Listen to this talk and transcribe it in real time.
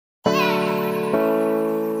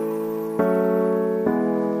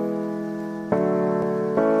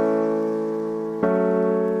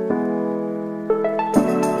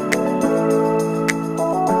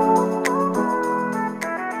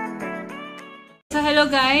hello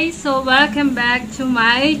guys. So welcome back to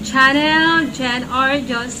my channel, Jhen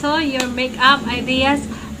Ordioso, your makeup ideas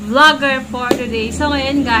vlogger for today. So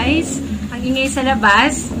ngayon guys, ang ingay sa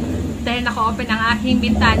labas dahil naka-open ang aking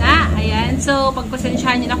bintana. Ayan. So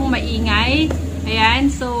pagpasensyahan niyo na kung maingay.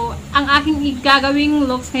 Ayan. So ang aking gagawing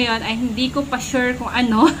looks ngayon ay hindi ko pa sure kung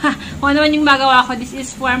ano. Kung ano man yung magawa ko. This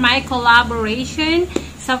is for my collaboration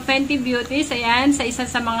sa Fenty Beauties, ayan, sa isa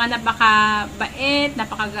sa mga napakabait,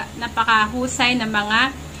 napakahusay na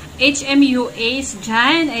mga HMUAs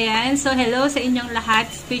dyan, ayan. So, hello sa inyong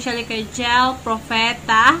lahat, especially kay Gel,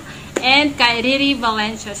 Profeta, and kay Riri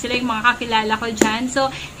Valencia. Sila yung mga kakilala ko dyan.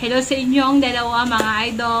 So, hello sa inyong dalawa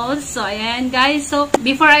mga idols. So, ayan guys. So,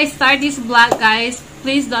 before I start this vlog guys,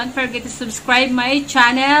 please don't forget to subscribe my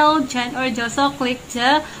channel, Jhen Ordioso. Click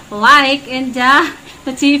the like and the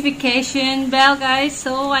notification bell guys.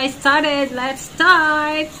 So I started. Let's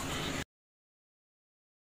start.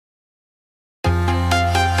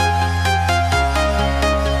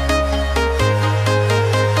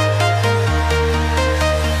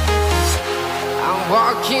 I'm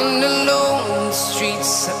walking alone, the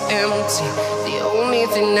streets are empty. The only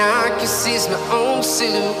thing I can see is my own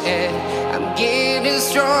silhouette. I'm getting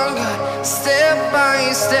stronger, step by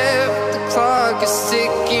step. The clock is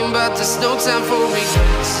ticking, but there's no time for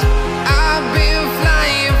regrets. I've been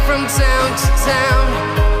flying from town to town,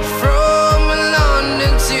 from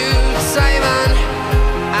London to Taiwan.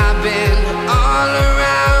 I've been all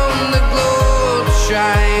around the globe,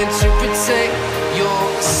 trying to protect your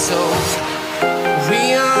soul.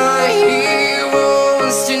 We are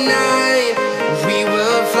heroes tonight. We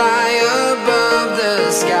will fly above the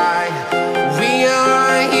sky. We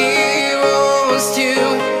are heroes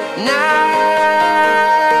tonight.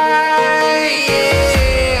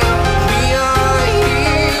 Yeah. We are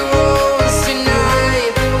heroes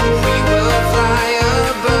tonight. We will fly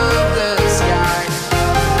above the sky.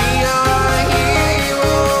 We are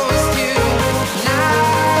heroes tonight.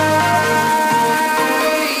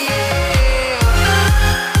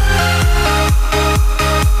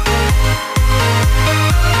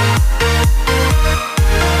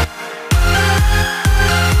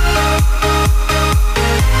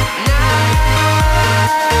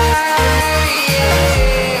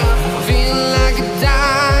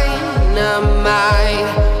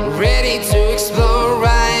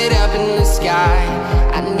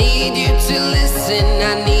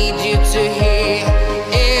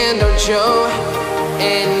 Show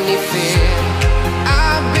any fear.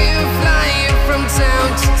 I've been flying from town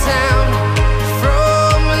to town,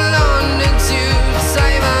 from London to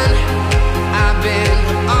Taiwan. I've been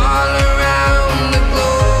all around the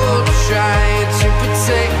globe, trying to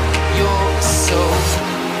protect your soul.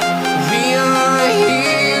 We are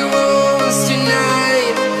heroes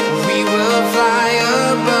tonight. We will fly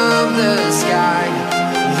above the sky.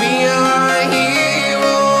 We are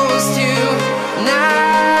heroes tonight.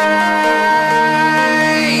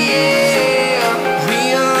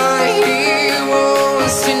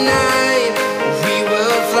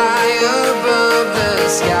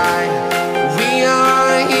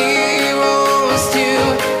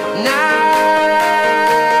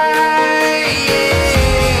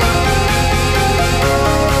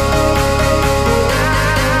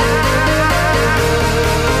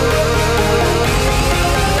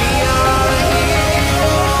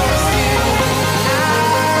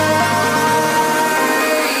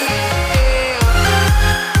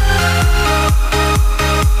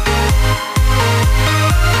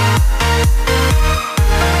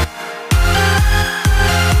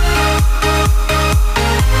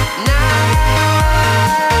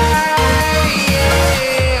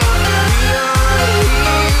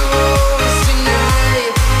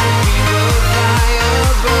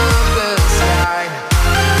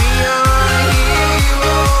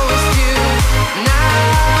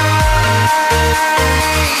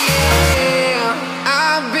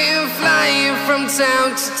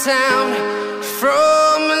 Town to town,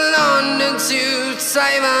 from London to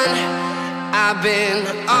Taiwan. I've been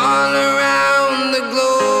all around the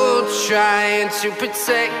globe, trying to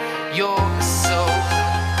protect your soul.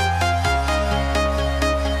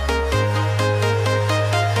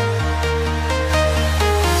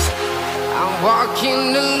 I'm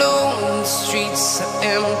walking alone, the streets are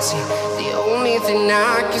empty. The only thing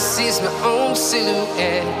I can see is my own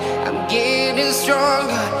silhouette. I'm getting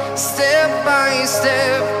stronger, step by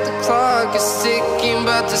step. The clock is ticking,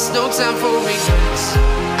 but there's no time for regrets.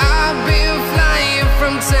 I've been flying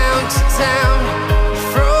from town to town,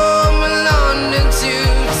 from London to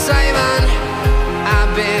Taiwan.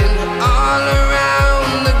 I've been all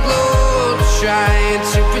around the globe, trying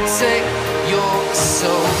to protect your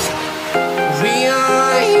soul. We are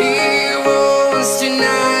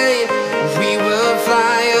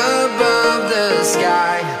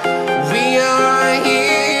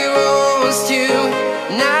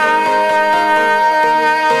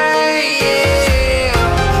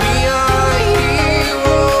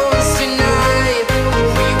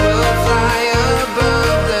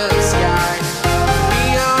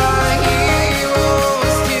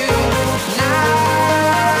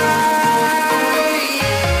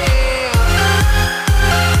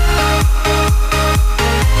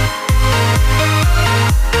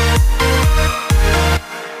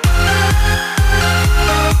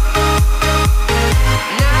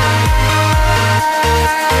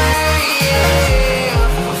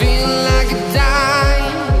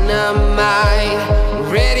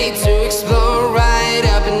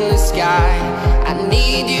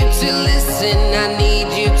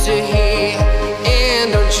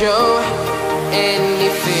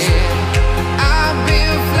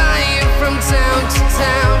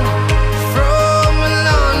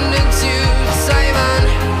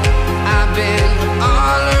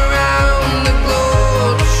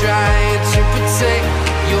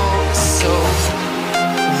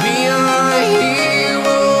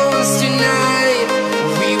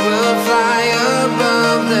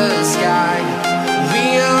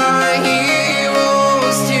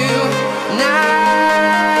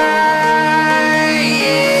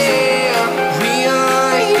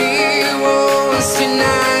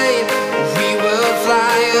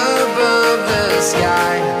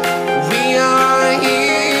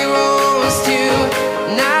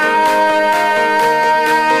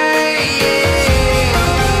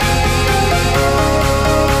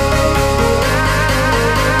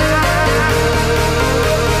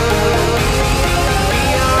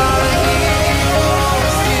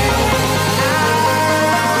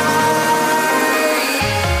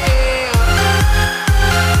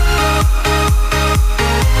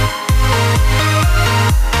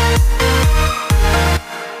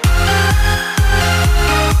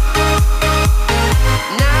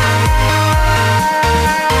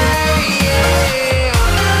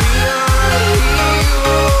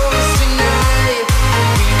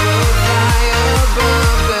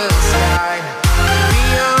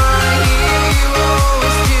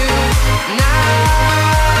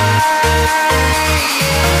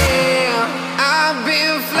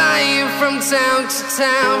town to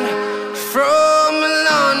town, from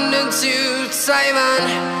London to Taiwan.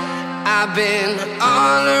 I've been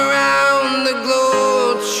all around the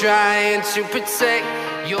globe trying to protect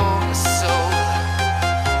your soul.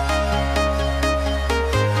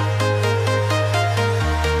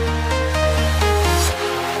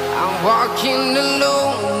 Walking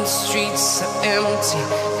alone, the streets are empty.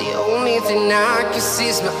 The only thing I can see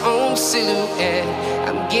is my own silhouette.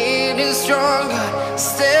 I'm getting stronger,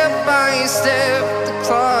 step by step. The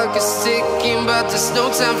clock is ticking, but there's no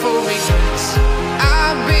time for regrets.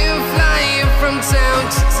 I've been flying from town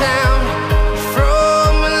to town,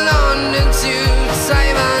 from London to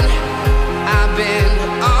Taiwan. I've been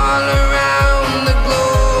all around the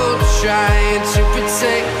globe trying to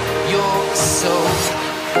protect your soul.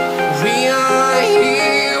 We are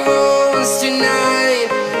heroes tonight.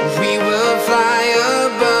 We will fly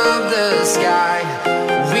above the sky.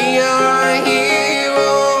 We are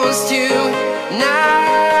heroes tonight.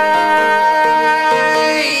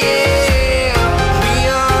 Yeah. We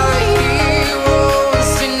are heroes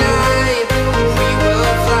tonight. We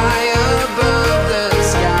will fly above the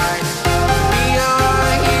sky. We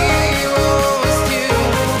are heroes tonight.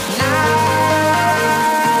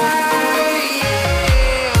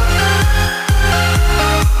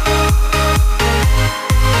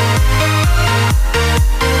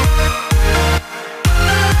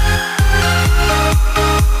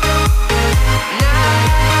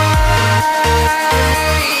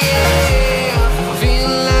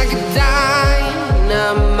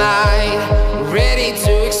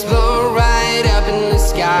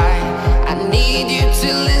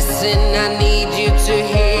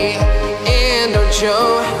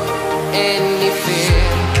 Show any fear.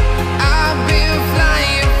 I've been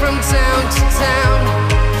flying from town to town,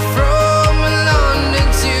 from London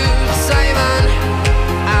to Taiwan.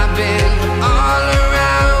 I've been all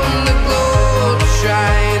around the globe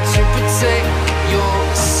trying to protect your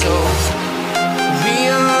soul. We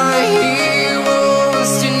are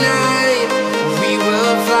heroes tonight. We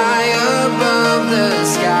will fly above the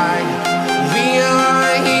sky. We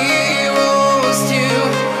are heroes tonight.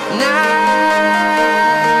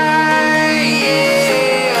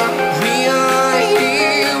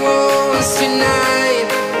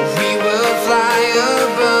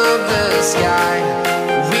 Sky.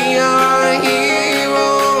 We are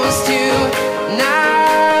heroes tonight.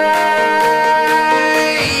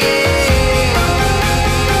 Yeah. We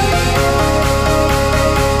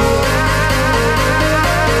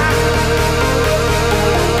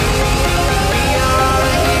are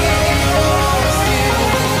heroes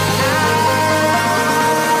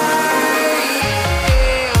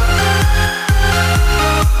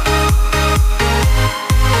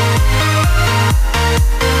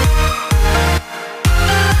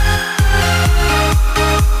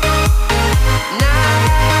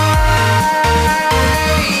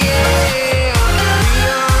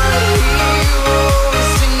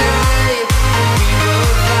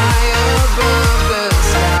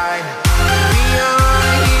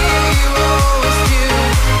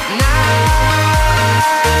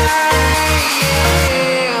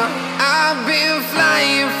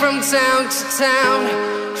town to town,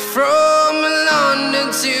 from London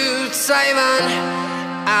to Taiwan.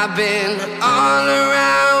 I've been all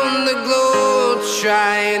around the globe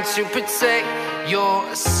trying to protect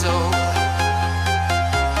your soul.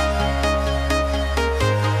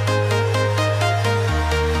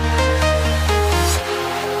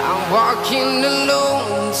 I'm walking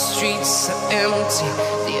alone, the streets are empty.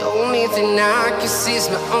 The only thing I can see is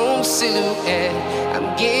my own silhouette.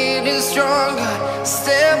 I'm getting stronger,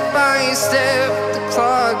 step by step. The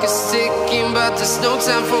clock is ticking, but there's no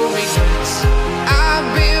time for regrets. I've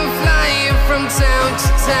been flying from town to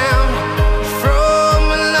town, from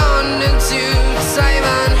London to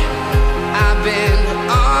Taiwan. I've been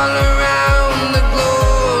all around the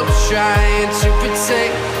globe trying to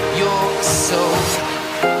protect your soul.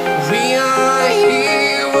 We are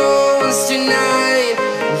heroes tonight.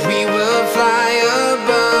 We will fly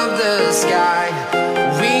above the sky.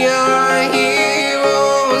 We are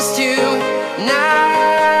heroes tonight.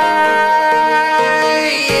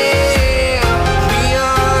 Yeah. We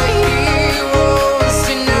are heroes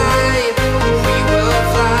tonight.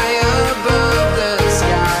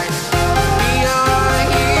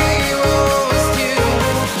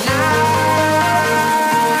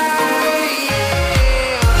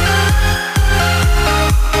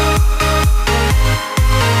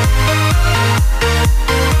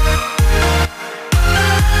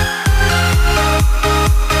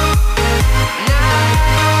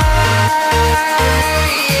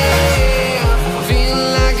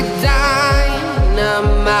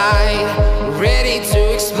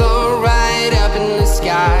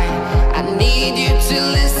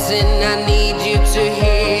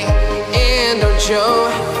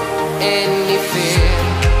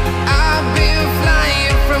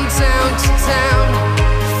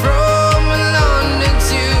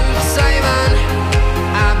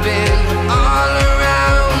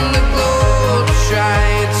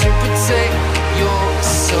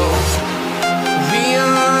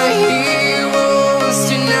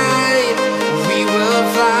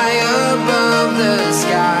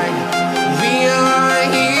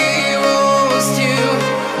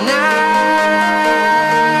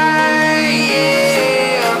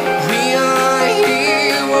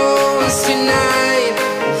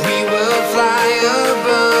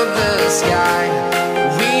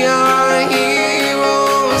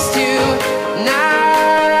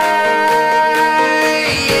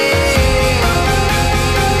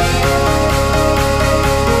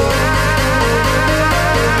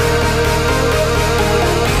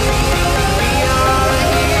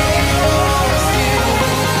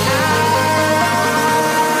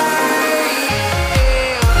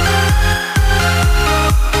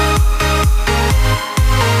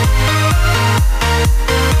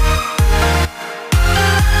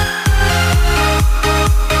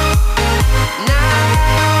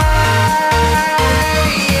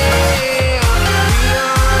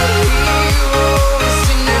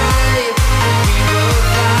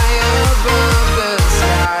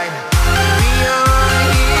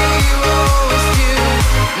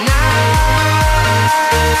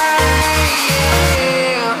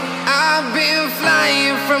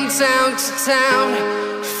 town to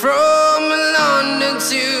town, from London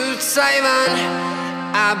to Taiwan.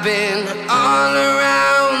 I've been all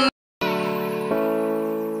around